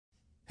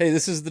Hey,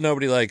 this is the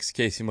Nobody Likes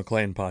Casey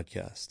McLean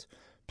podcast.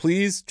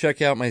 Please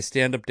check out my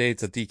stand-up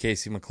dates at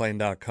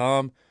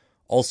thecaseyMcLean.com.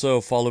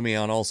 Also, follow me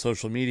on all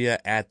social media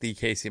at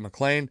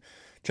thecaseyMcLean.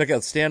 Check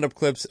out stand-up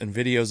clips and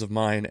videos of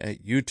mine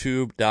at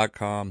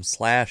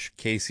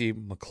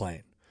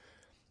youtube.com/CaseyMcLean.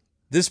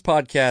 This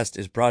podcast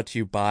is brought to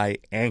you by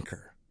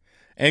Anchor.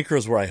 Anchor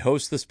is where I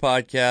host this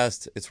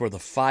podcast. It's where the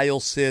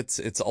file sits.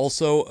 It's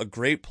also a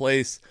great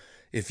place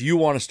if you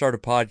want to start a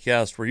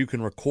podcast where you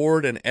can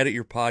record and edit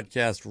your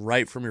podcast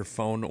right from your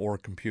phone or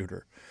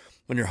computer.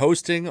 When you're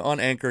hosting on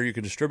Anchor, you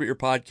can distribute your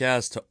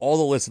podcast to all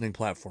the listening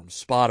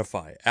platforms: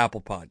 Spotify, Apple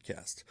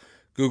Podcast,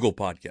 Google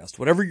Podcast.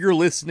 Whatever you're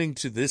listening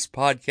to this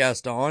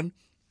podcast on,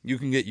 you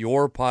can get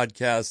your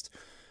podcast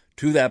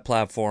to that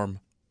platform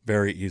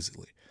very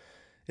easily.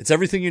 It's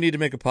everything you need to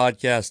make a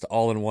podcast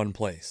all in one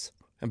place.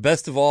 And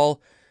best of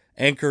all,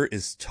 Anchor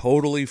is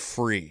totally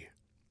free.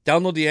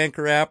 Download the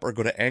Anchor app or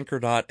go to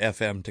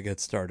anchor.fm to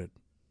get started.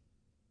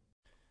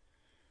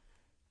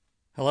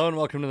 Hello and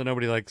welcome to the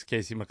Nobody Likes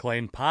Casey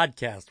McLean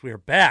podcast. We are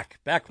back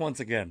once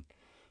again.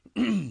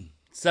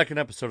 Second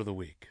episode of the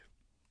week.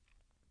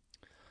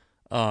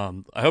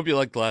 I hope you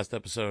liked the last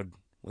episode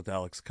with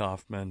Alex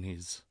Kaufman.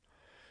 He's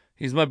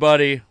my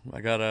buddy. I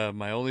got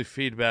my only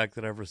feedback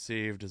that I've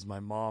received is my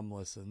mom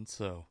listened.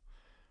 So,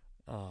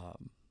 but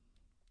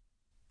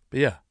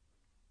yeah,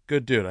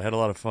 good dude. I had a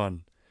lot of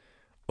fun.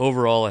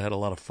 Overall, I had a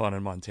lot of fun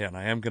in Montana.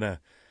 I am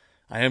gonna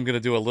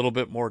do a little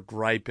bit more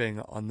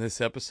griping on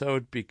this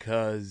episode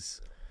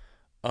because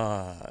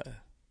the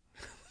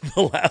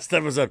last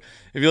episode,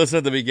 if you listen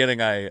at the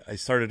beginning, I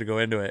started to go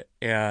into it,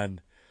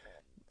 and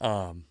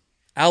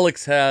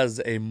Alex has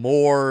a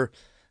more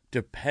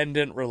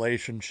dependent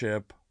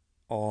relationship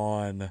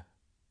on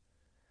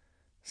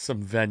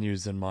some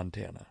venues in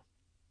Montana.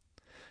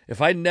 If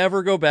I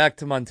never go back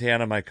to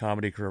Montana, my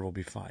comedy career will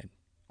be fine.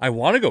 I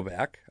want to go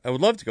back. I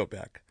would love to go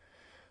back.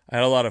 I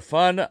had a lot of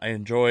fun. I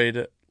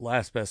enjoyed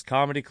Last Best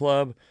Comedy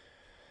Club.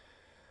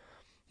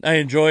 I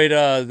enjoyed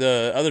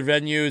the other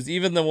venues,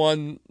 even the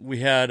one we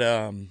had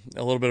a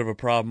little bit of a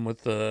problem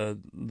with the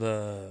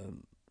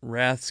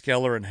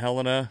Rathskeller and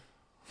Helena,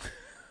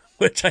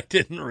 which I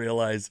didn't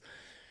realize.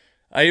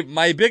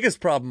 My biggest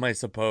problem, I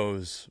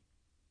suppose,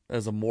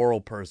 as a moral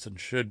person,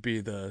 should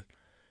be the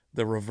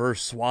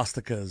reverse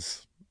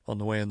swastikas on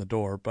the way in the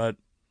door, but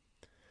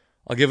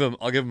I'll give him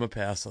a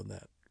pass on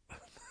that.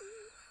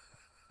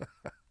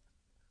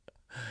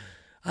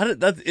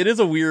 It is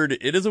a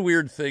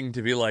weird thing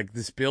to be like,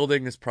 this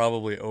building is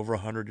probably over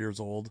 100 years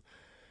old,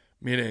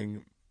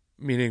 meaning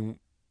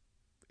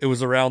it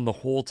was around the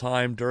whole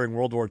time during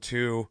World War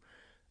II,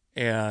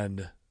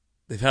 and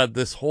they've had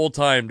this whole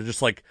time to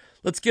just like,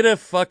 let's get a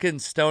fucking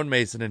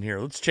stonemason in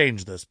here. Let's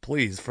change this,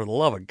 please, for the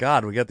love of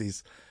God. We got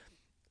these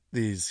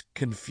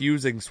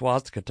confusing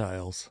swastika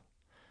tiles,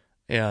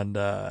 and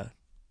hang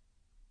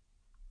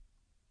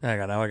on,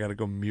 now I gotta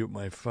go mute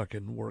my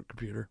fucking work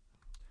computer.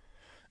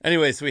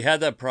 Anyway, so we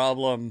had that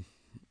problem.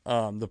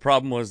 The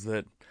problem was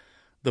that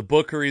the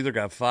booker either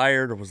got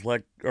fired or was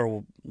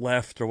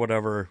left or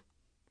whatever.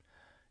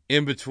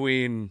 In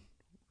between,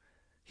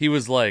 he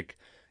was like,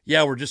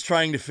 yeah, we're just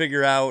trying to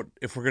figure out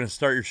if we're going to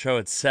start your show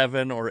at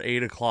 7 or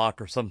 8 o'clock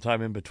or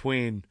sometime in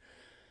between.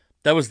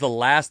 That was the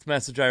last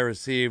message I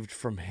received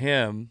from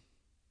him.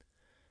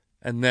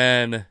 And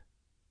then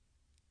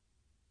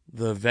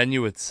the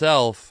venue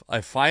itself, I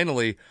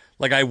finally,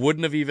 like, I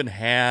wouldn't have even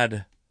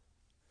had...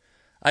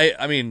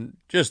 I mean,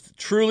 just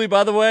truly,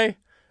 by the way,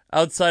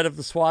 outside of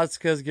the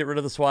swastikas, get rid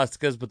of the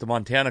swastikas, but the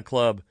Montana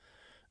Club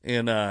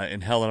in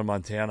Helena,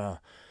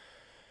 Montana.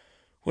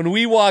 When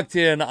we walked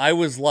in, I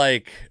was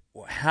like,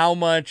 how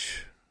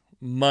much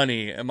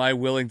money am I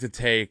willing to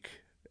take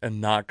and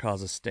not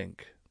cause a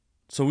stink?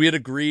 So we had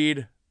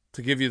agreed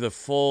to give you the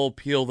full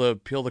peel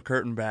the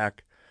curtain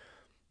back.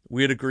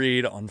 We had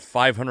agreed on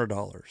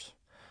 $500.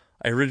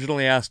 I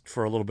originally asked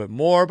for a little bit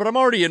more, but I'm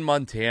already in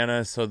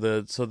Montana, so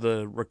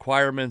the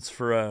requirements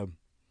for a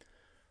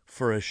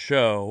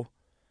show,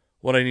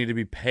 what I need to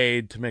be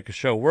paid to make a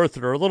show worth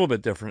it, are a little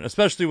bit different,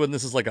 especially when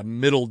this is like a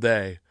middle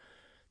day.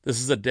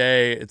 It's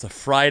a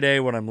Friday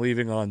when I'm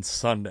leaving on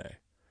Sunday.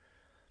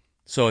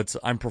 So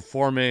I'm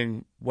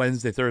performing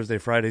Wednesday, Thursday,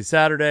 Friday,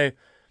 Saturday.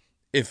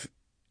 If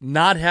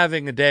not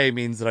having a day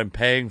means that I'm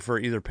paying for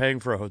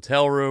a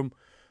hotel room,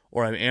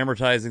 or I'm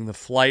amortizing the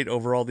flight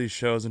over all these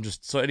shows, and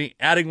just so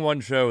adding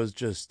one show is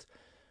just,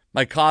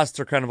 my costs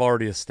are kind of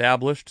already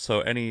established.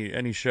 So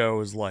any show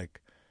is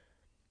like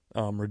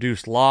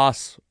reduced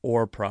loss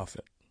or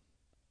profit.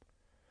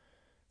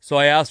 So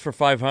I asked for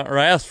 500, or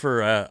I asked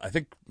for I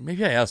think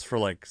maybe I asked for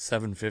like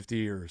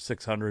 750 or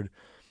 600.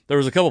 There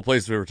was a couple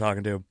places we were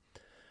talking to,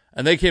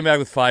 and they came back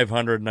with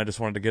 500, and I just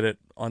wanted to get it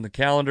on the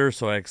calendar,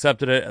 so I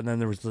accepted it. And then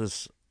there was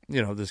this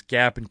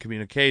gap in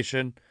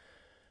communication.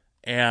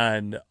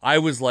 And I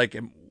was like,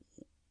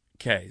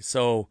 okay,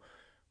 so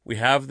we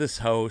have this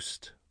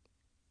host.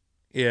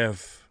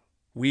 If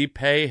we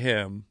pay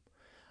him,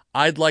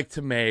 I'd like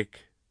to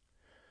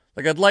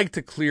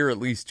clear at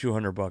least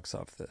 $200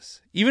 off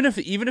this. Even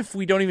if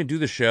we don't even do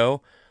the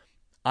show,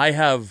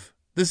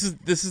 this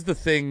is the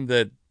thing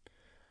that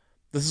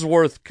This is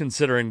worth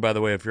considering, by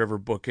the way, if you're ever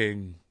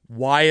booking,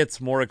 why it's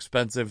more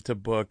expensive to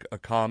book a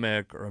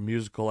comic or a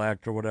musical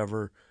act or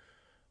whatever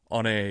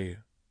on a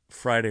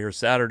Friday or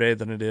Saturday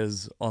than it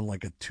is on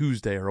like a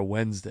Tuesday or a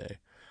Wednesday.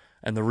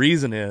 And the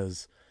reason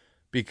is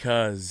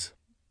because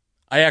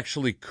I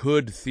actually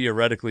could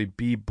theoretically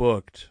be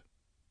booked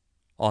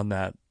on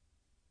that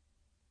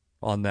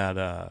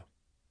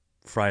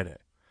Friday.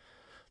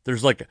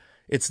 There's like,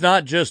 it's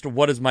not just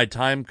what is my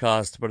time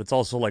cost, but it's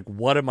also like,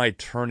 what am I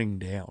turning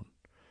down?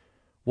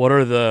 What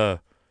are the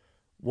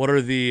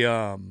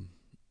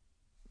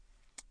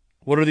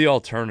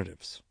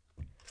alternatives?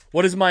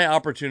 What is my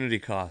opportunity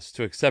cost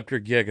to accept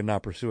your gig and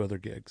not pursue other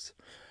gigs?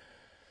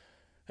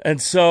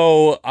 And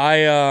so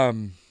I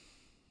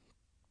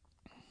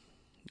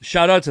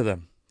shout out to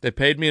them. They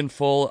paid me in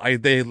full.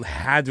 They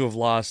had to have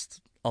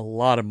lost a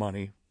lot of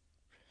money.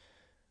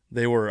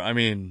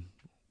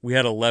 We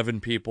had 11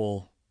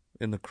 people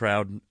in the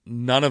crowd.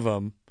 None of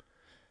them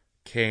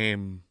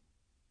came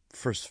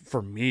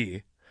for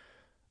me.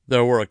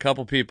 There were a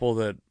couple people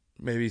that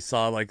maybe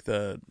saw like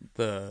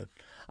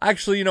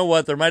actually, you know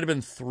what? There might have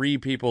been 3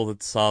 people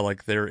that saw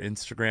like their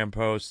Instagram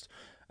post,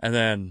 and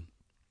then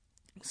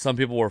some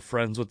people were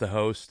friends with the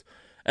host,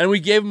 and we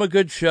gave them a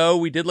good show.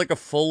 We did like a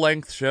full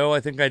length show. I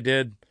think I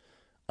did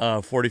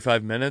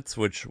 45 minutes,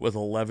 which with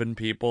 11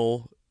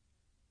 people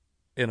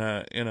in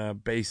a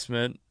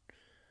basement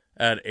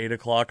at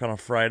 8:00 on a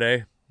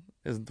Friday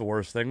isn't the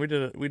worst thing.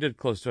 We did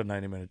close to a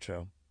 90-minute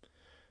show,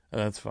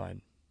 and that's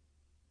fine.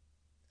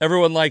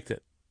 Everyone liked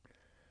it.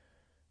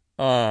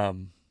 I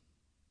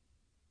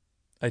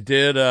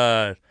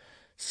did,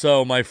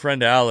 so my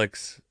friend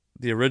Alex,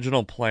 the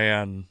original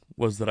plan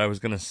was that I was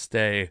going to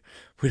stay.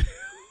 We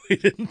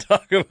didn't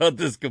talk about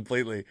this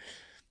completely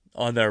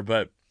on there,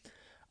 but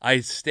I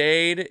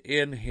stayed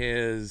in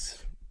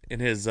his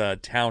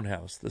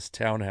townhouse, this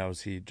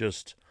townhouse he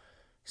just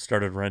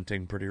started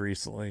renting pretty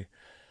recently.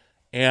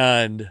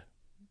 And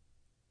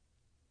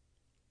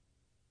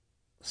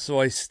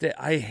so I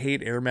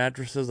hate air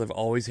mattresses. I've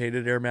always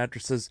hated air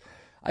mattresses.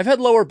 I've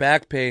had lower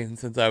back pain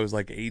since I was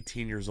like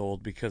 18 years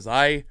old because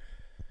at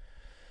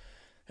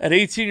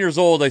 18 years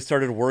old I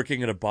started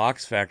working at a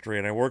box factory,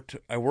 and I worked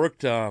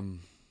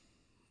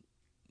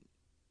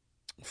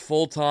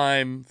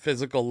full-time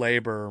physical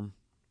labor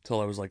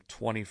till I was like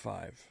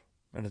 25.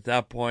 And at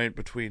that point,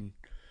 between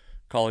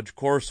college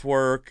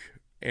coursework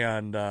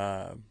and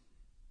an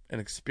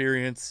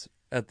experience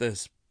at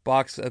these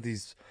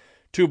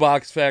 2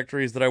 box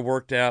factories that I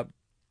worked at,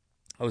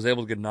 I was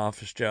able to get an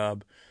office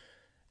job.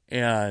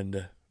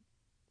 And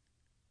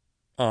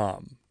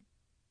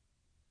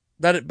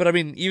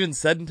even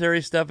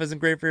sedentary stuff isn't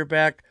great for your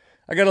back.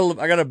 I got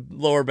a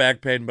lower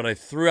back pain, but I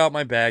threw out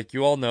my back.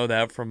 You all know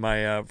that from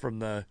my from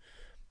the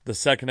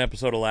second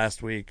episode of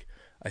last week.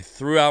 I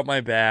threw out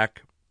my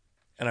back,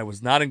 and I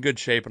was not in good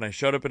shape. And I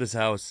showed up at his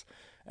house,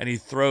 and he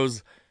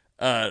throws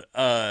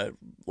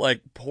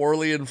like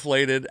poorly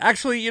inflated.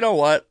 Actually, you know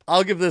what?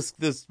 I'll give this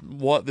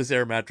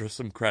air mattress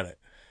some credit.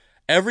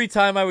 Every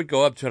time I would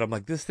go up to it, I'm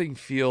like, this thing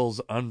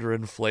feels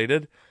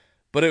underinflated.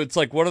 But it's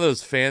like one of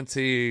those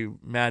fancy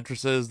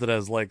mattresses that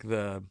has like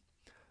the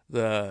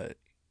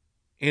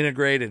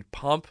integrated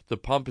pump. The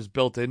pump is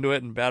built into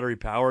it and battery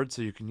powered,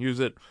 so you can use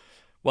it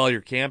while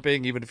you're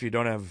camping, even if you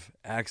don't have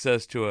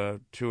access to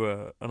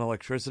an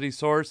electricity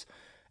source.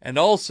 And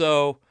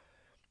also,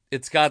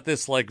 it's got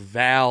this like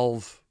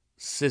valve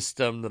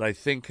system that I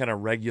think kind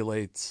of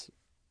regulates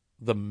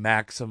the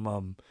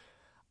maximum.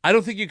 I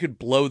don't think you could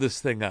blow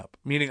this thing up,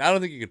 meaning I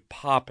don't think you could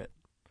pop it.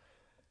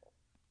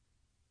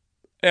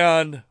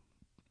 And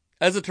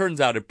as it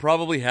turns out, it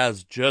probably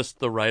has just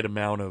the right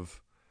amount of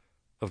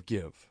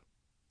give.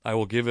 I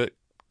will give it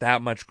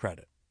that much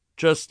credit.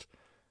 Just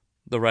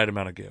the right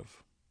amount of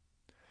give.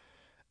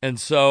 And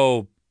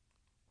so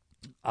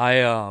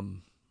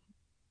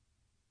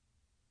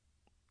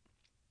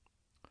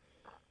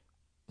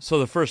so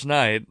the first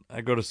night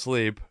I go to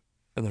sleep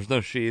and there's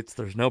no sheets,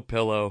 there's no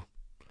pillow.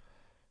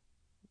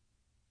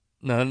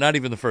 No, not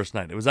even the first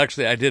night. It was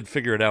actually, I did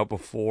figure it out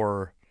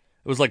before.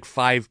 It was like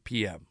 5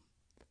 p.m.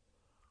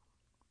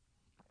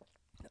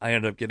 I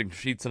ended up getting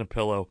sheets and a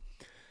pillow.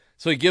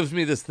 So he gives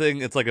me this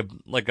thing. It's like a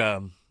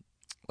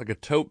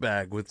tote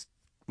bag with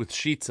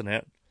sheets in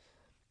it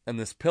and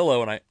this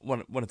pillow. And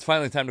when it's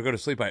finally time to go to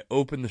sleep, I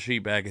open the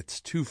sheet bag. It's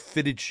 2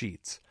 fitted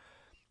sheets,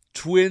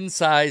 twin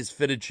size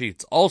fitted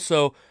sheets.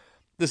 Also,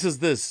 this is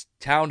this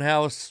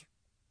townhouse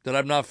that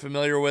I'm not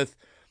familiar with.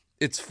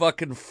 It's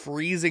fucking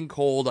freezing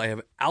cold. I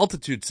have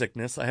altitude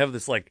sickness. I have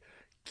this like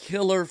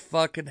killer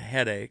fucking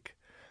headache.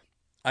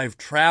 I've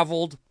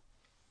traveled.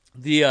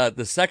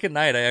 The second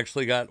night, I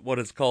actually got what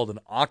is called an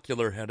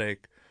ocular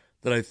headache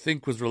that I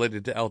think was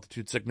related to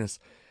altitude sickness.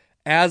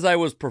 As I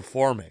was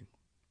performing,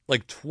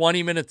 like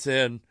 20 minutes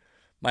in,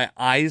 my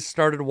eyes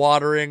started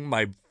watering.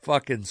 My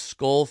fucking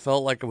skull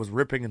felt like it was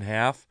ripping in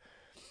half.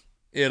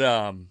 It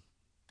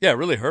it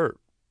really hurt.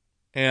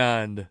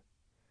 And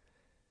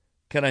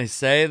can I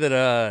say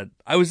that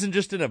I was in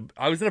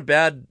a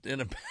bad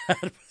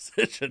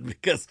position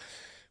because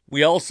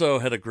we also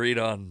had agreed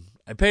on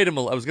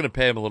I was going to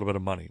pay him a little bit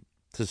of money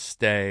to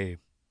stay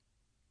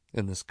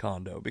in this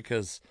condo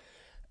because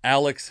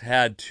Alex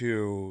had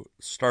to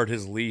start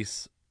his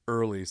lease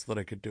early so that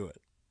I could do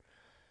it.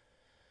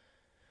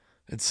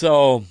 And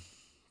so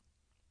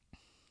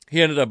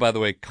he ended up, by the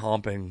way,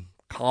 comping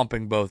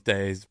both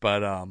days,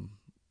 but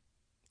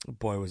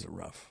boy, was it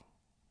rough.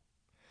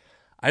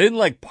 I didn't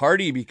like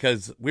party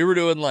because we were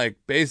doing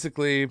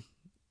basically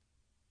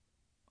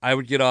I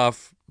would get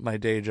off my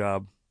day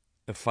job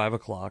at 5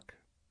 o'clock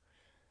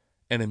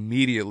and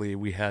immediately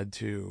we had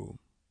to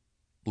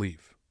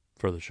leave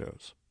for the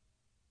shows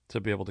to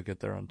be able to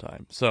get there on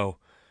time. So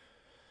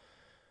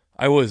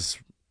I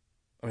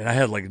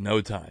had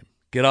no time.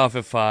 Get off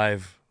at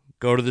 5,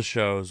 go to the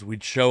shows.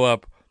 We'd show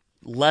up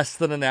less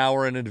than an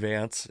hour in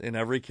advance in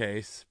every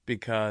case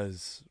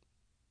because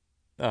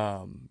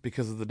of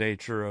the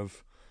nature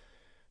of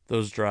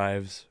those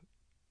drives.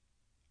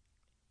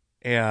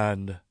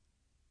 And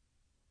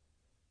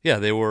yeah,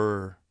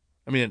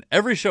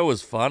 every show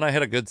was fun. I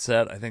had a good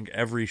set. I think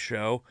every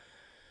show.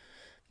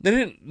 They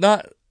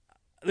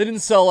didn't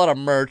sell a lot of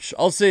merch.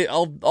 I'll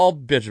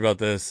bitch about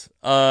this.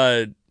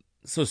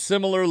 So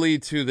similarly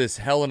to this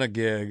Helena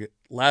gig,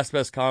 Last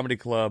Best Comedy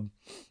Club,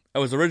 I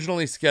was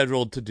originally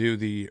scheduled to do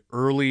the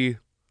early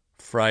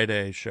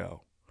Friday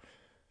show.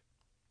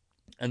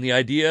 And the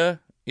idea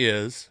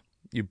is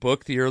you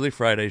book the early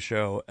Friday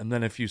show, and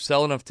then if you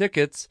sell enough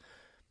tickets,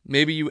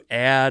 maybe you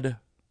add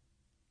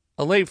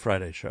a late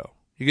Friday show.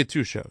 You get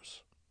 2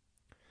 shows.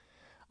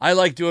 I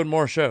like doing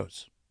more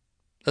shows.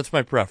 That's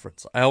my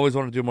preference. I always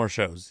want to do more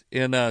shows.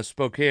 In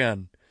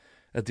Spokane,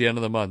 at the end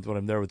of the month when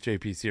I'm there with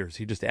JP Sears,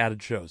 he just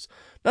added shows.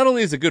 Not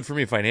only is it good for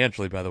me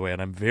financially, by the way,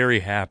 and I'm very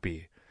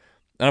happy.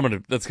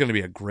 That's going to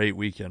be a great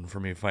weekend for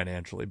me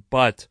financially.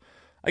 But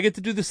I get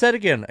to do the set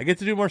again. I get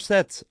to do more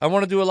sets. I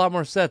want to do a lot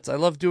more sets. I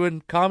love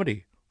doing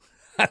comedy.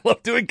 I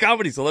love doing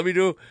comedy, so let me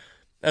do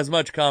as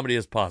much comedy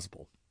as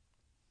possible.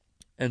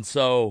 And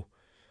so,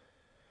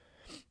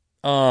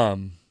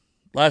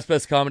 Last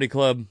Best Comedy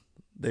Club,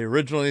 they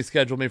originally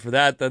scheduled me for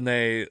that. Then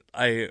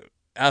I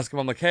asked them,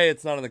 I'm like, hey,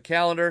 it's not on the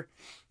calendar.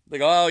 They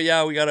go, oh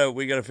yeah, we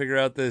gotta figure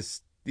out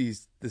this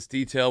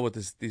detail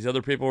with these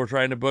other people we're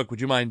trying to book.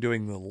 Would you mind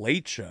doing the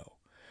late show?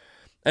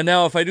 And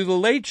now if I do the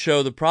late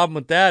show, the problem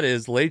with that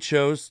is late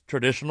shows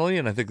traditionally,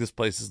 and I think this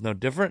place is no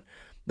different,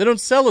 they don't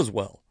sell as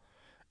well.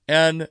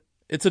 And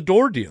it's a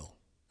door deal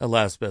at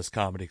Last Best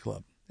Comedy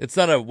Club. It's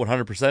not a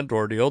 100%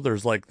 door deal.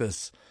 There's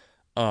this,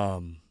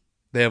 they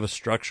have a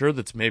structure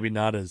that's maybe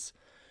not as,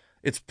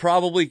 it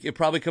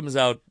probably comes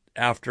out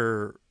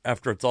after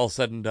it's all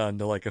said and done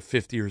to a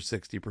 50 or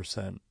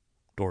 60%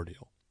 door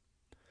deal,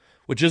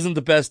 which isn't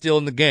the best deal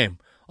in the game.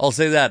 I'll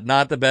say that,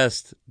 not the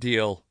best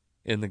deal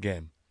in the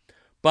game.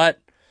 But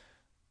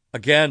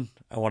again,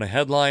 I want a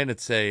headline.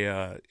 It's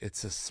a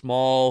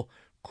small,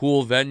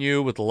 cool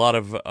venue with a lot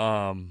of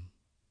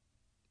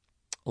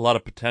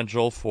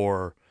potential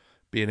for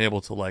being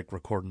able to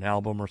record an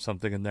album or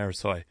something in there.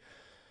 So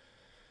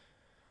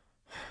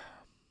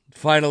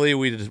finally,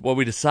 what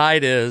we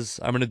decide is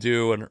I'm going to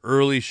do an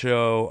early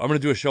show. I'm going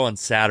to do a show on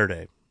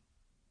Saturday.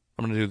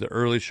 I'm going to do the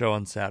early show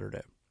on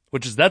Saturday,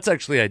 that's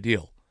actually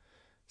ideal.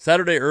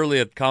 Saturday early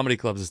at comedy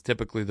clubs is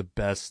typically the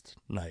best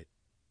night,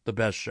 the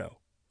best show.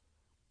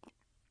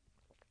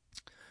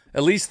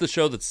 At least the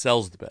show that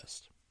sells the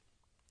best.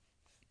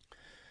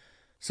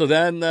 So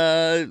then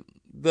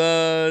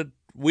the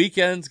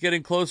weekend's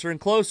getting closer and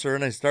closer,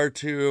 and I start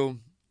to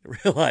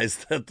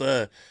realize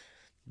that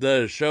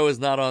the show is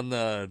not on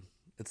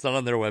it's not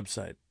on their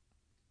website.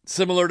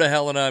 Similar to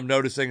Helena, I'm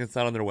noticing it's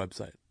not on their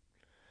website.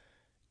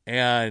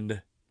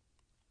 And,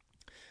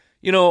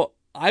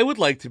 I would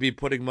like to be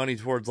putting money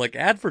towards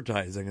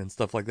advertising and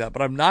stuff like that,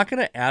 but I'm not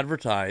going to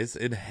advertise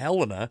in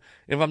Helena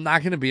if I'm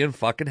not going to be in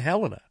fucking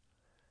Helena.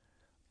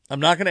 I'm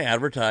not going to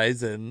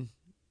advertise in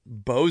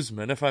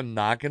Bozeman if I'm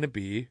not going to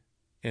be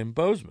in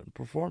Bozeman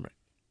performing.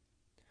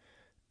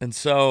 And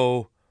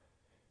so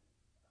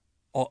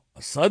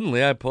suddenly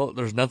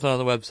there's nothing on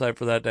the website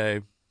for that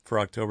day, for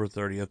October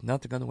 30th.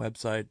 Nothing on the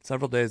website.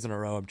 Several days in a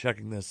row, I'm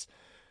checking this.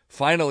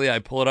 Finally, I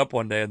pull it up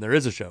one day and there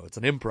is a show. It's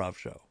an improv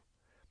show.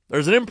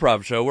 There's an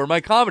improv show where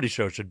my comedy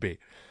show should be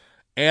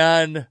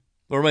and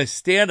where my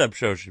stand-up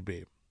show should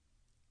be.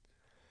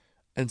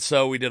 And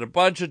so we did a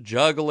bunch of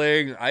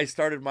juggling. I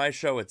started my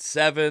show at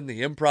 7.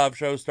 The improv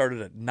show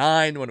started at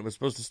 9 when it was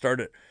supposed to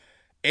start at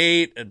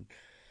 8. And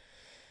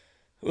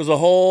it was a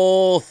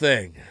whole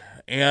thing.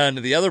 And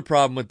the other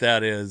problem with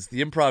that is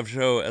the improv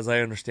show, as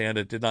I understand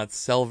it, did not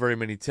sell very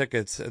many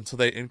tickets. And so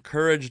they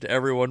encouraged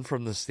everyone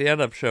from the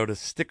stand-up show to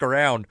stick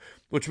around,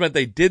 which meant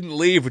they didn't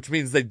leave, which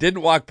means they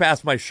didn't walk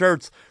past my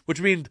shirts,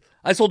 which means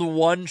I sold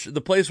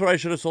the place where I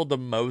should have sold the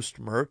most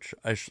merch,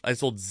 I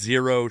sold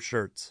 0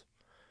 shirts.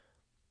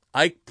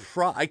 I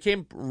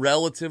came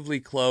relatively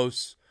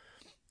close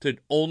to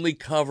only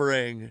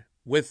covering,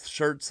 with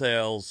shirt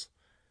sales,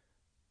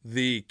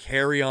 the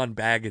carry-on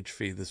baggage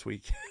fee this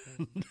weekend.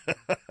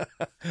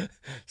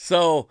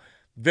 So,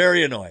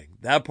 very annoying.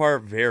 That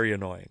part, very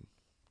annoying.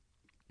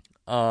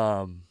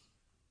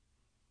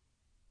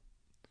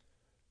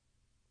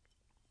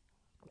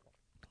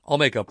 I'll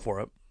make up for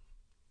it.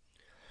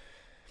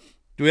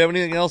 Do we have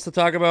anything else to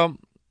talk about?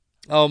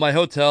 Oh, my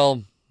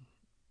hotel.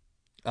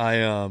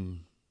 The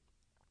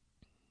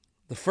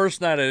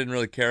first night I didn't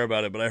really care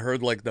about it, but I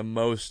heard like the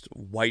most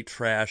white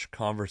trash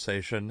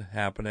conversation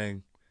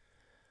happening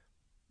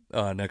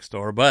next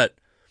door. But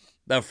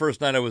that first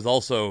night I was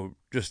also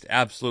just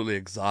absolutely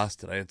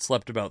exhausted. I had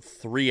slept about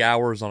 3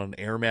 hours on an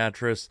air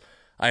mattress.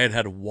 I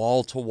had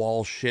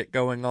wall-to-wall shit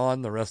going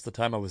on. The rest of the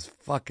time I was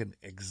fucking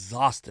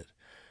exhausted.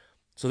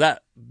 So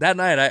that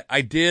night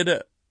I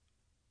did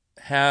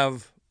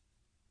have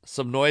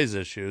some noise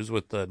issues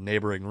with the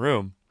neighboring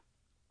room.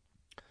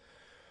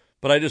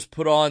 But I just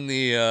put on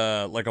the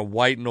like a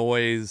white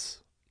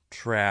noise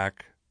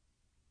track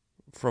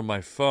from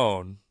my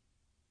phone,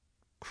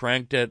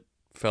 cranked it,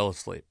 fell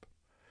asleep.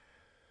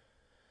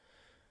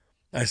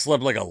 I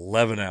slept like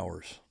 11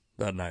 hours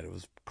that night. It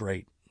was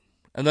great.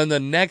 And then the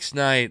next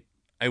night,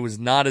 I was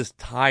not as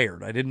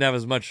tired. I didn't have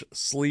as much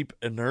sleep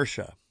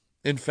inertia.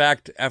 In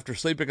fact, after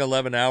sleeping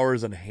 11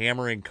 hours and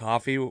hammering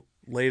coffee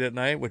late at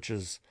night, which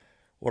is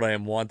what I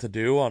am wont to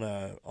do on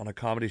a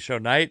comedy show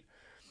night,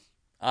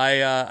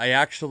 I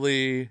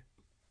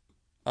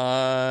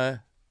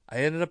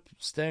ended up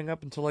staying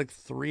up until like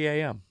 3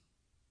 a.m.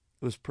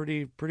 It was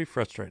pretty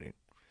frustrating.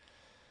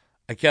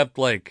 I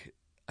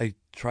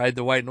tried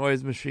the white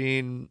noise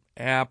machine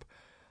app.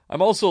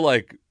 I'm also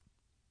like,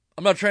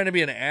 I'm not trying to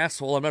be an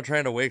asshole. I'm not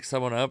trying to wake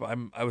someone up.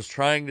 I was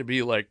trying to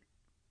be like,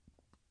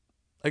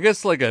 I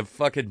guess like a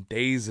fucking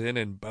Days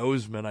in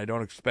Bozeman. I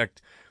don't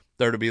expect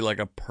there to be like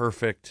a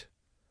perfect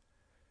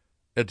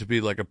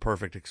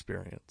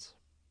experience.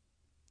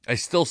 I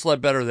still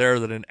slept better there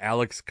than in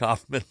Alex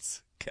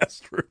Kaufman's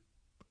guest room.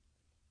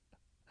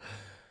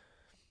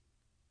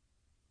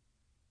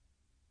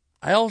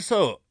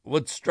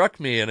 What struck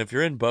me, and if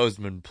you're in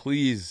Bozeman,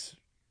 please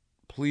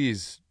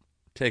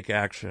take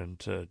action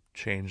to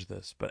change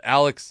this. But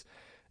Alex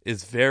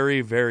is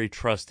very, very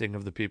trusting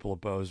of the people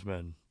of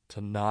Bozeman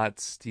to not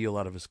steal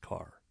out of his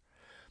car.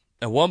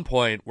 At one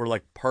point, we're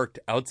like parked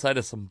outside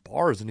of some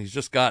bars, and he's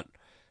just got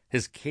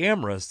his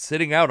camera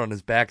sitting out on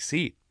his back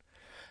seat.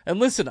 And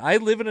listen, I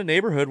live in a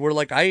neighborhood where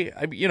like I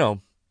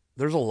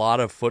there's a lot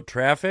of foot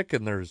traffic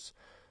and there's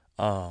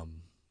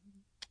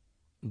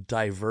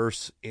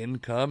diverse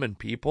income and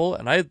people,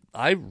 and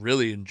I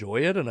really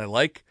enjoy it, and I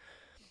like,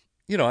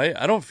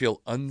 I don't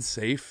feel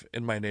unsafe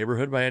in my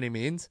neighborhood by any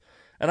means.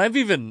 And I've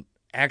even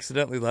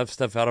accidentally left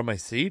stuff out on my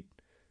seat,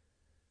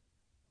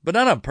 but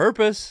not on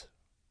purpose.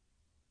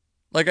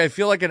 Like, I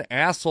feel like an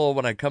asshole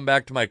when I come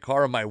back to my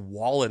car and my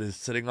wallet is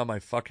sitting on my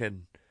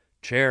fucking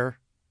chair.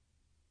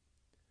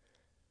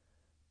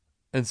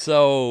 And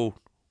so,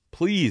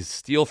 please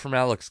steal from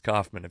Alex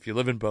Kaufman. If you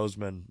live in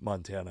Bozeman,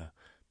 Montana,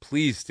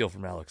 please steal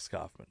from Alex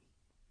Kaufman.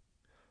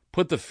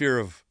 Put the fear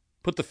of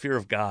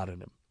God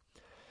in him.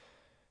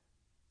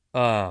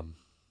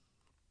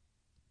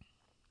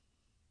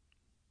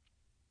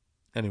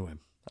 Anyway,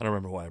 I don't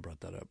remember why I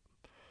brought that up.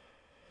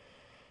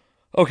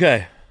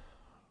 Okay.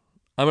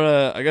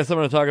 I guess I'm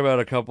gonna talk about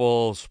a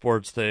couple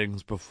sports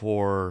things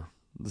before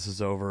this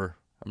is over.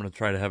 I'm gonna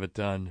try to have it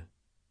done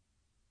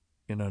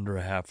in under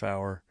a half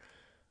hour.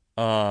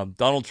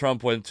 Donald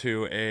Trump went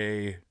to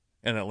an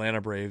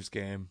Atlanta Braves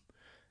game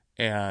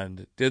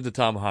and did the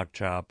tomahawk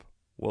chop.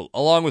 Well,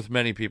 along with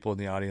many people in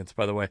the audience,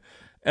 by the way.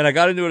 And I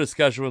got into a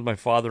discussion with my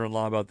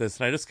father-in-law about this,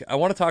 and I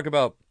want to talk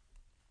about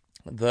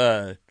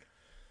the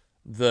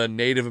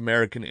Native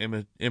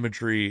American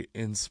imagery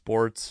in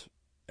sports,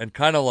 and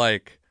kind of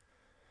like.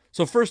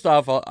 So first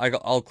off,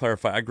 I'll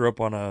clarify. I grew up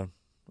on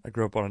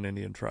an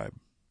Indian tribe.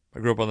 I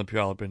grew up on the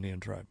Puyallup Indian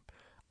tribe.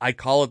 I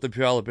call it the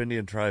Puyallup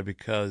Indian tribe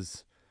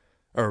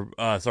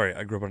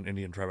I grew up on an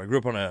Indian tribe. I grew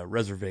up on a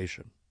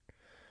reservation.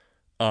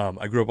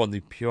 I grew up on the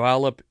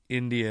Puyallup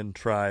Indian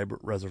tribe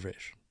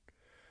reservation,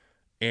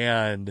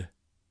 and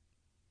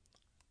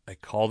I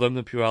call them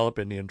the Puyallup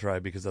Indian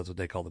tribe because that's what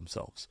they call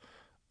themselves.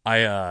 I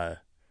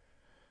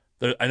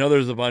know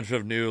there's a bunch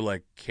of new,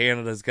 like,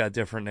 Canada's got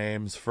different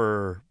names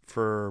for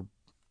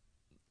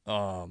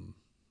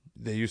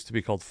they used to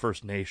be called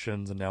First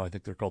Nations, and now I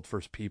think they're called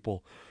First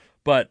People.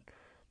 But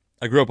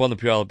I grew up on the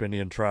Puyallup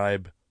Indian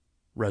tribe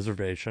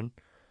reservation.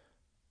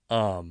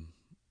 I've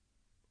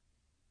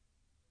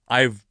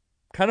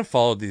kind of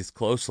followed these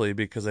closely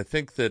because I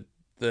think that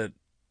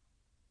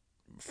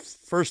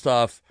first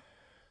off,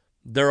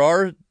 there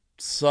are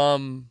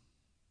some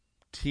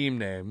team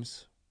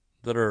names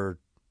that are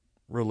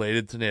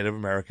related to Native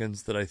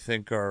Americans that I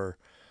think are,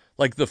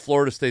 like the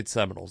Florida State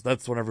Seminoles.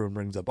 That's what everyone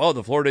brings up. Oh,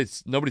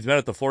 nobody's mad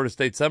at the Florida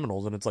State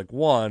Seminoles. And it's like,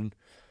 one,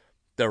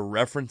 they're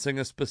referencing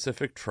a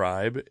specific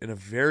tribe in a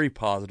very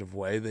positive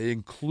way. They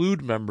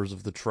include members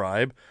of the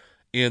tribe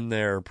in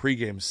their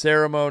pregame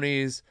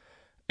ceremonies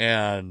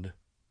and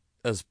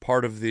as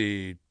part of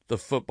the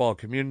football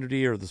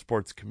community or the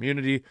sports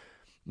community.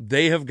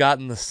 They have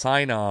gotten the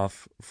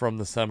sign-off from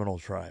the Seminole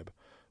tribe.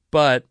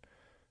 But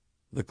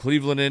the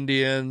Cleveland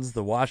Indians,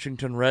 the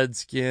Washington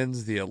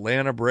Redskins, the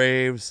Atlanta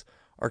Braves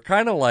are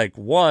kind of like,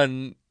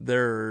 one,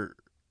 they're,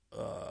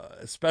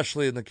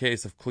 especially in the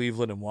case of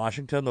Cleveland and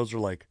Washington, those are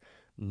like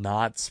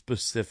not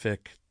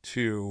specific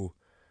to,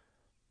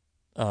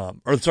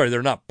 or sorry,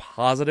 they're not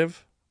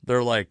positive.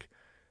 They're like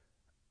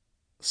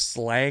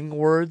slang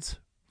words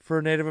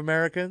for Native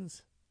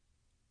Americans.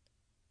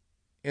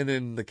 And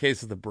in the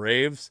case of the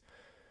Braves,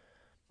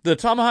 the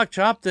tomahawk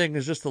chop thing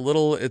is just a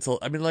little,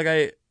 I mean,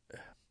 like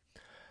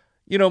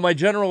my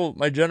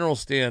general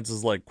stance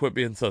is like, quit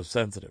being so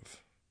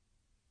sensitive.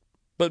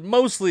 But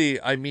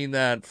mostly I mean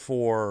that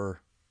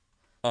for,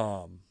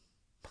 I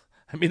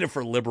mean it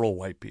for liberal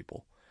white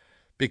people.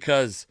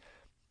 Because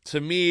to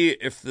me,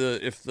 if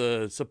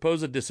the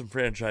supposed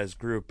disenfranchised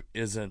group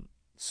isn't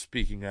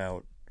speaking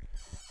out,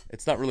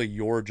 it's not really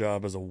your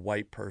job as a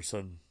white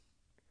person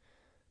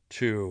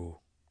to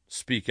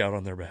speak out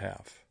on their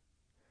behalf.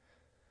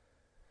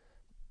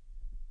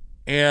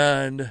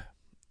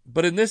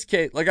 But in this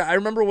case, like I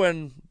remember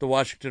when the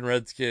Washington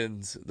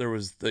Redskins, there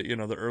was the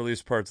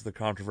earliest parts of the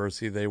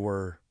controversy, they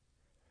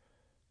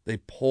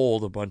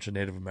polled a bunch of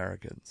Native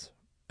Americans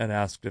and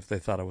asked if they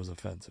thought it was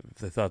offensive, if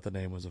they thought the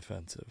name was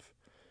offensive.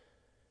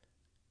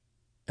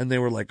 And they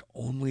were like,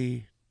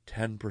 only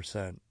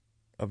 10%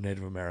 of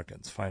Native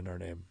Americans find our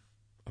name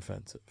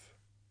offensive.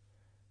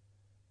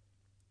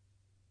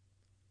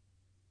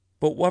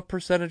 But what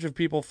percentage of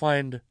people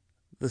find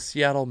the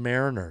Seattle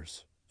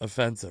Mariners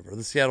offensive, or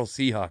the Seattle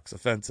Seahawks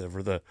offensive,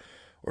 or the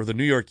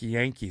New York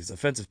Yankees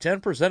offensive?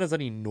 10% is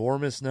an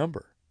enormous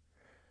number.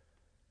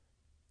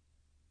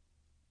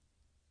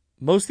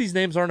 Most of these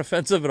names aren't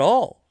offensive at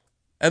all.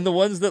 And the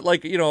ones that,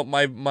 like,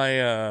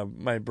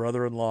 my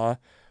brother-in-law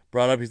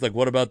brought up, he's like,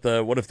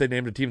 what if they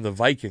named a team the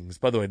Vikings?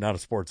 By the way, not a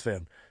sports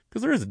fan,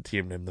 because there is a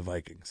team named the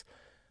Vikings.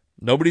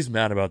 Nobody's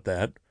mad about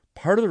that.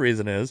 Part of the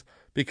reason is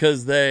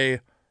because they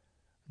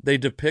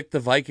depict the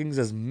Vikings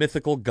as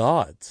mythical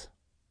gods.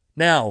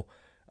 Now,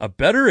 a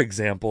better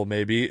example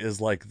maybe is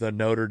like the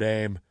Notre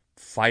Dame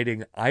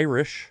Fighting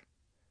Irish.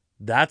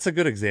 That's a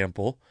good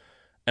example.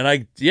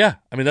 And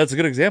that's a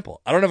good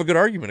example. I don't have a good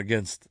argument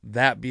against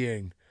that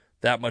being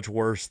that much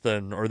worse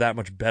than, or that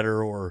much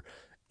better, or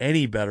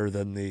any better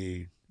than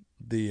the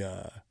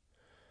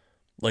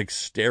like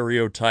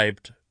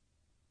stereotyped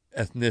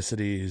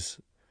ethnicities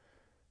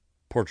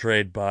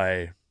portrayed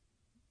by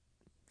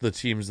the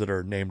teams that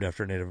are named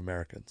after Native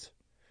Americans.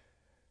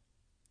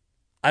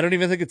 I don't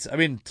even think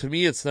to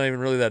me, it's not even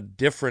really that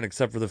different,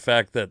 except for the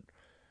fact that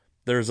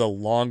there's a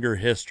longer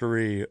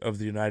history of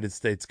the United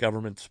States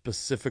government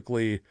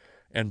specifically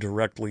and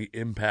directly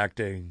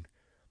impacting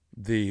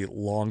the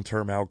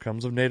long-term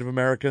outcomes of Native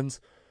Americans,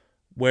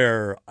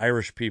 where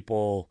Irish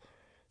people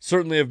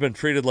certainly have been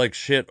treated like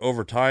shit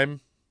over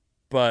time,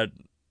 but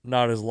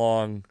not as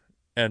long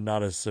and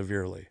not as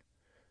severely.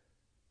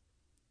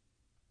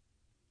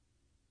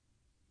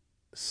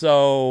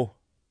 So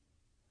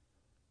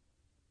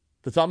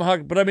the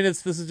tomahawk, but I mean,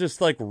 this is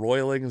just like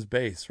roiling his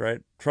base,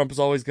 right? Trump is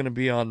always going to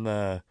be on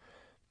the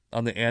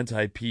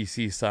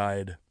anti-PC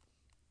side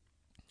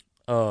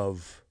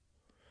of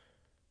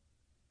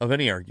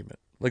any argument.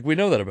 Like, we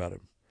know that about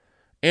him.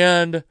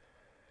 And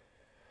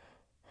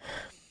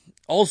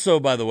also,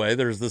 by the way,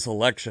 there's this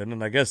election,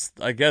 and I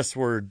guess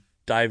we're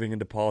diving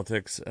into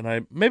politics,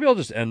 and maybe I'll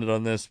just end it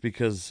on this,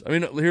 because I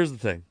mean, here's the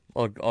thing.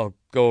 I'll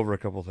go over a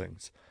couple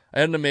things. I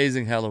had an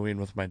amazing Halloween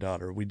with my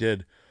daughter. We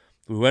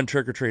went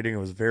trick-or-treating. It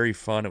was very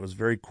fun. It was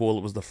very cool.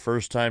 It was the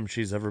first time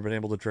she's ever been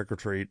able to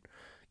trick-or-treat.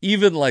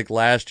 Even like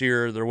last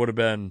year, it would have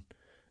been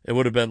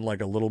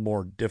like a little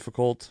more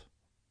difficult,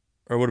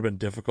 or it would have been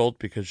difficult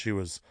because she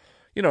was,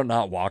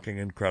 not walking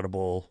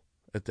incredible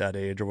at that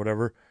age or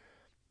whatever.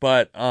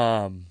 But,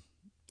 and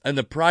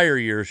the prior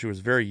year, she was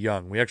very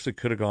young. We actually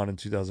could have gone in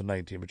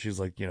 2019, but she's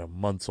like,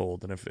 months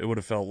old. And if it would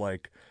have felt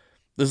like,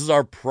 this is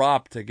our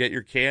prop to get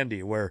your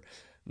candy, where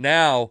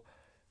now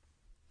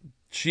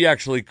she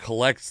actually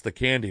collects the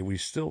candy. We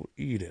still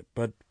eat it,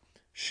 but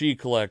she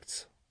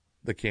collects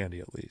the candy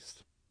at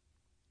least.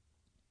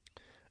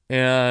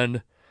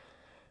 And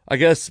I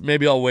guess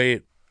maybe I'll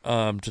wait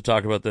to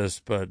talk about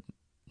this, but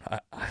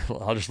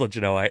I'll just let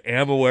you know, I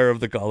am aware of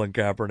the Colin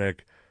Kaepernick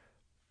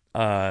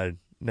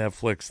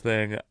Netflix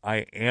thing.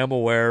 I am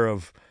aware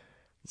of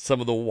some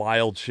of the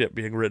wild shit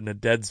being written at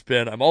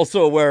Deadspin. I'm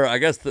also aware, I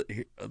guess,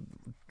 that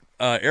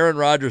Aaron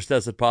Rodgers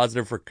tested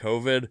positive for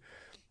COVID,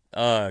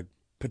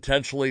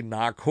 potentially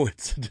not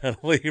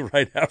coincidentally,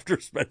 right after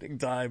spending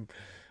time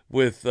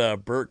with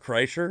Bert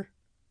Kreischer,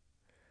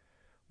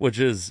 which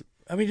is,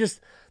 I mean,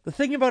 just the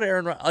thing about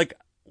Aaron, like,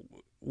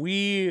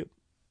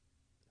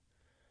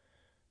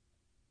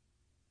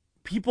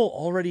 people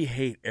already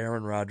hate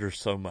Aaron Rodgers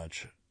so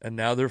much, and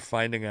now they're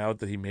finding out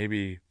that he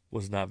maybe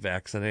was not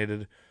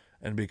vaccinated,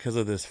 and because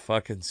of this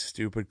fucking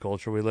stupid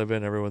culture we live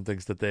in, everyone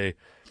thinks that they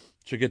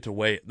should get to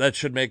wait. That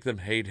should make them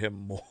hate him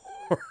more.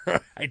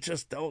 I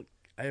just don't.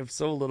 I have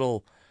so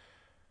little.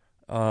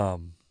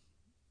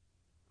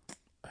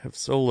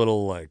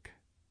 Like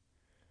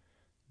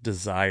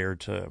desire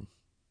to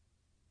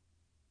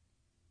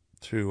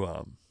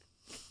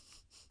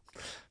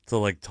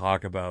like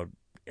talk about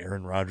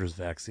Aaron Rodgers'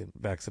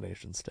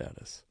 vaccination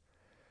status.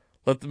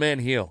 Let the man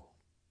heal.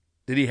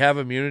 Did he have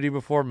immunity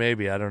before?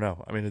 Maybe. I don't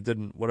know. I mean, it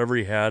didn't. Whatever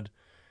he had,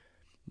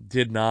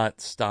 did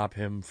not stop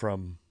him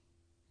from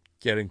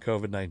getting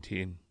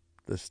COVID-19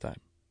 this time.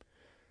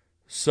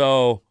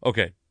 So,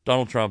 okay,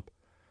 Donald Trump,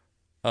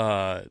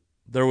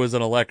 there was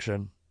an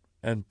election,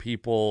 and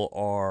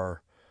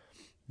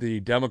the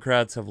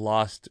Democrats have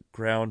lost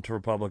ground to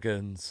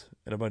Republicans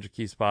in a bunch of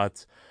key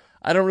spots.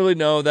 I don't really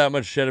know that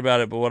much shit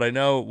about it, but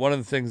one of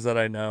the things that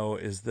I know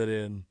is that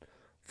in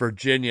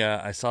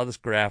Virginia, I saw this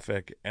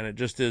graphic, and it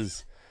just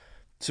is,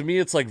 to me,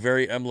 it's like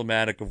very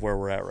emblematic of where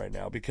we're at right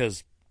now,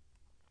 because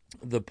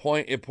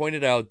it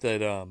pointed out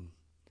that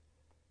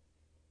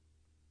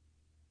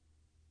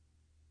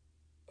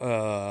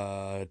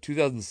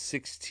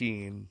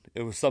 2016,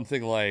 it was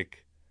something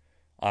like,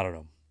 I don't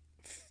know,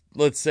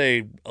 let's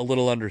say a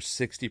little under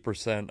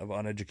 60% of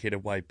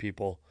uneducated white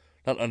people,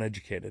 not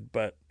uneducated,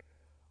 but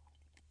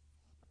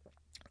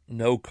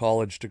no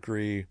college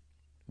degree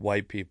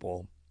white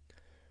people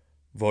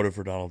voted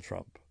for Donald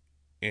Trump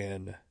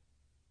in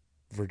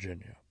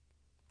Virginia.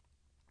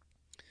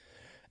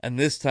 And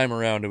this time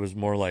around, it was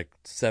more like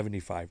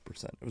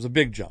 75%. It was a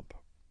big jump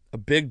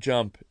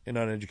in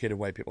uneducated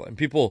white people. And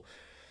people,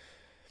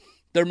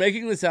 they're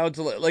making this out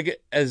to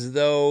like as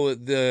though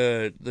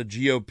the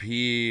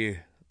GOP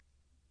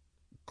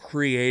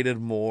created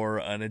more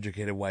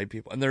uneducated white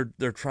people, and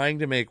they're trying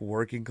to make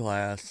working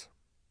class.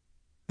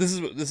 This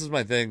is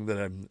my thing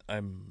that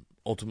I'm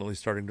ultimately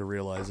starting to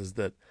realize, is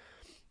that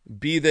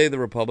be they the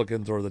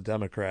Republicans or the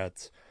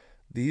Democrats,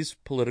 these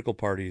political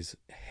parties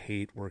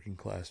hate working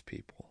class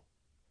people,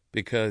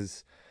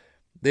 because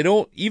they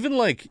don't even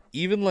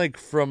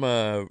from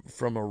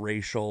a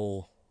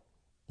racial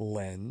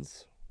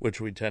lens, which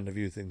we tend to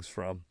view things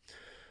from.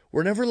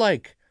 We're never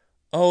like,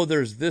 oh,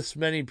 there's this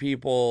many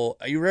people.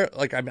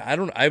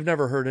 I've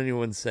never heard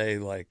anyone say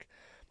like,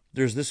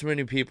 there's this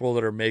many people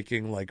that are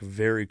making like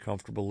very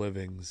comfortable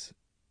livings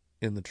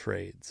in the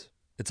trades.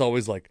 It's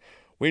always like,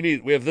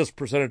 we have this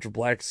percentage of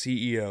black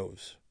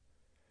CEOs.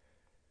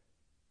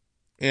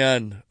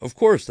 And of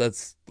course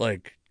that's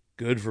like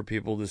good for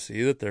people to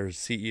see that there's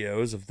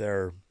CEOs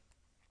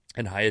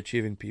and high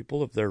achieving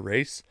people of their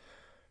race.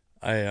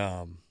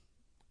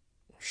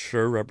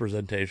 Sure,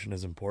 representation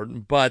is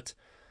important, but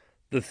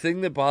the thing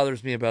that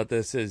bothers me about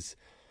this is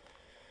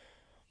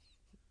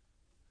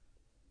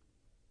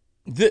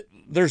that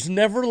there's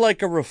never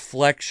like a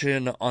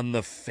reflection on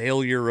the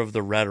failure of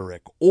the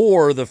rhetoric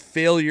or the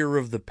failure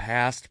of the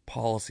past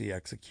policy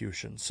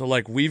execution. So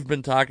like we've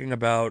been talking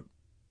about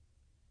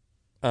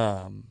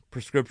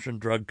prescription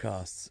drug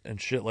costs and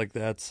shit like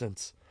that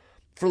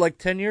for like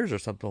 10 years or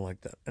something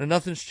like that. And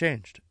nothing's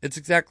changed. It's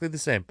exactly the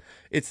same.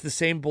 It's the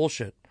same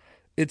bullshit.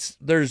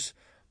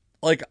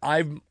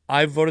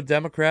 I've voted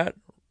Democrat.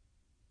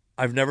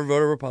 I've never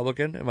voted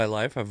Republican in my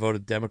life. I've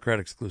voted Democrat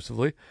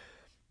exclusively.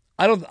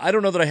 I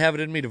don't know that I have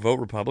it in me to vote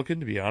Republican,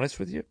 to be honest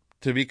with you,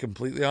 to be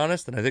completely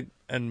honest.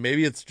 And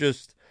maybe it's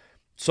just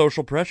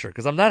social pressure,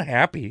 because I'm not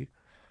happy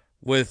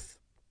with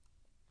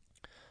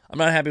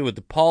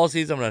the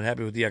policies. I'm not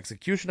happy with the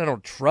execution. I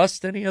don't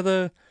trust any of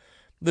the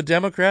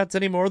Democrats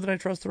any more than I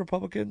trust the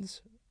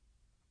Republicans.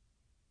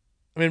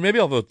 I mean, maybe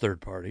I'll vote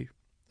third party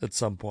at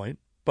some point,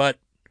 but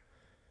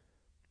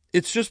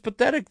it's just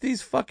pathetic,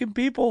 these fucking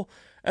people.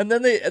 And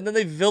then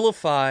they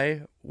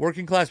vilify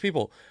working class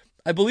people.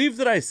 I believe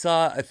that I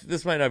saw,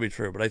 this might not be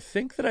true, but I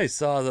think that I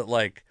saw that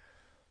like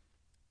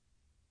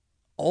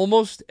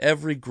almost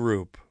every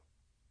group,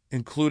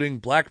 including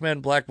black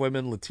men, black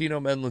women, Latino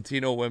men,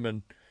 Latino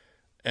women,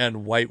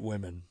 and white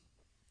women,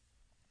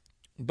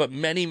 but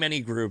many,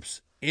 many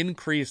groups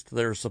increased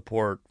their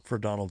support for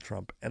Donald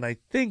Trump. And I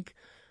think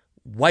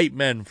white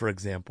men, for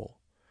example,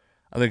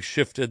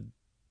 shifted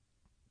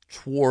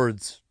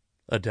towards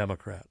a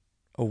Democrat,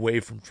 away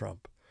from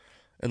Trump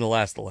in the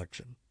last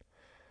election.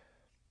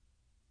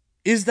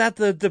 Is that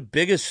the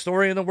biggest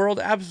story in the world?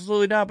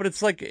 Absolutely not. But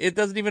it's like, it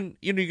doesn't even,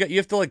 you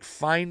have to like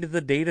find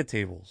the data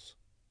tables.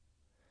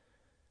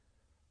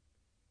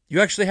 You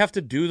actually have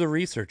to do the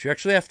research. You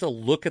actually have to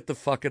look at the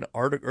fucking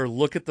article or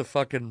look at the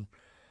fucking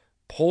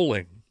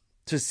polling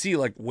to see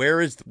like where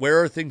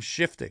are things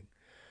shifting.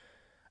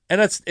 And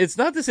it's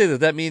not to say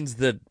that means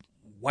that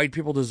white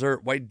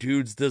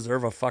dudes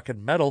deserve a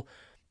fucking medal.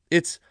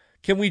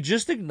 Can we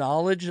just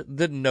acknowledge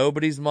that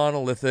nobody's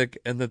monolithic,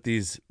 and that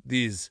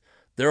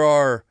there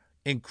are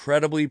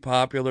incredibly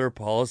popular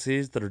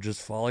policies that are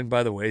just falling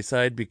by the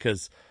wayside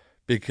because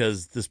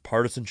this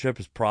partisanship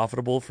is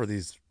profitable for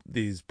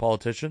these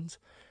politicians,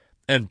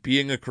 and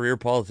being a career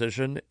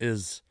politician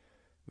is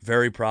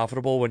very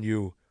profitable when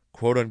you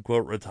quote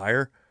unquote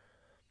retire.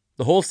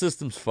 The whole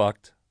system's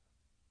fucked.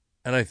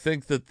 And I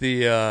think that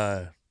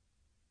the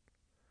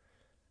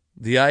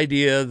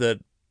idea that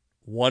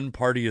one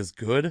party is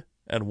good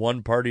and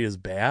one party is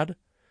bad,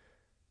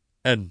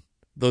 and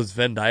those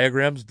Venn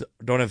diagrams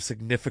don't have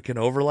significant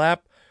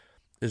overlap,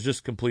 is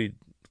just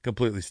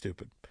completely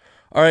stupid.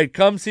 All right,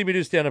 come see me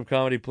do stand-up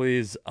comedy,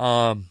 please.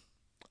 I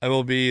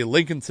will be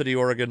Lincoln City,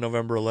 Oregon,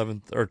 November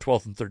 11th or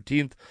 12th and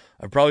 13th.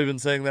 I've probably been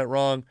saying that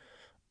wrong.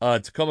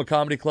 Tacoma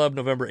Comedy Club,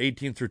 November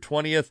 18th through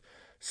 20th.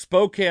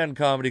 Spokane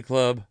Comedy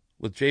Club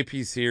with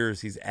JP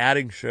Sears. He's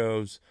adding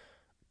shows.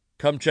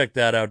 Come check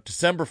that out.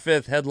 December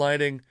 5th,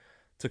 headlining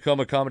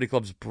Tacoma Comedy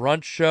Club's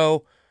brunch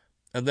show.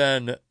 And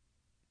then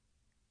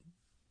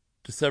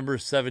December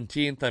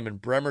 17th, I'm in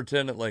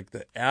Bremerton at like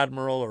the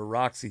Admiral or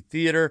Roxy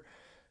Theater.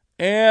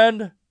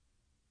 And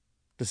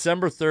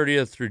December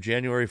 30th through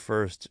January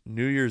 1st,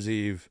 New Year's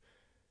Eve,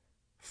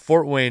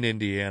 Fort Wayne,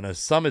 Indiana,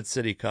 Summit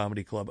City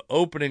Comedy Club,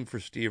 opening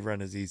for Steve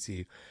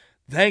Renazzisi.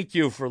 Thank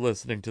you for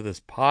listening to this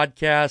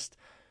podcast.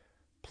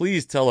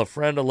 Please tell a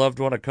friend, a loved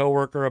one, a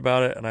coworker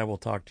about it, and I will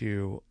talk to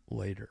you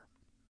later.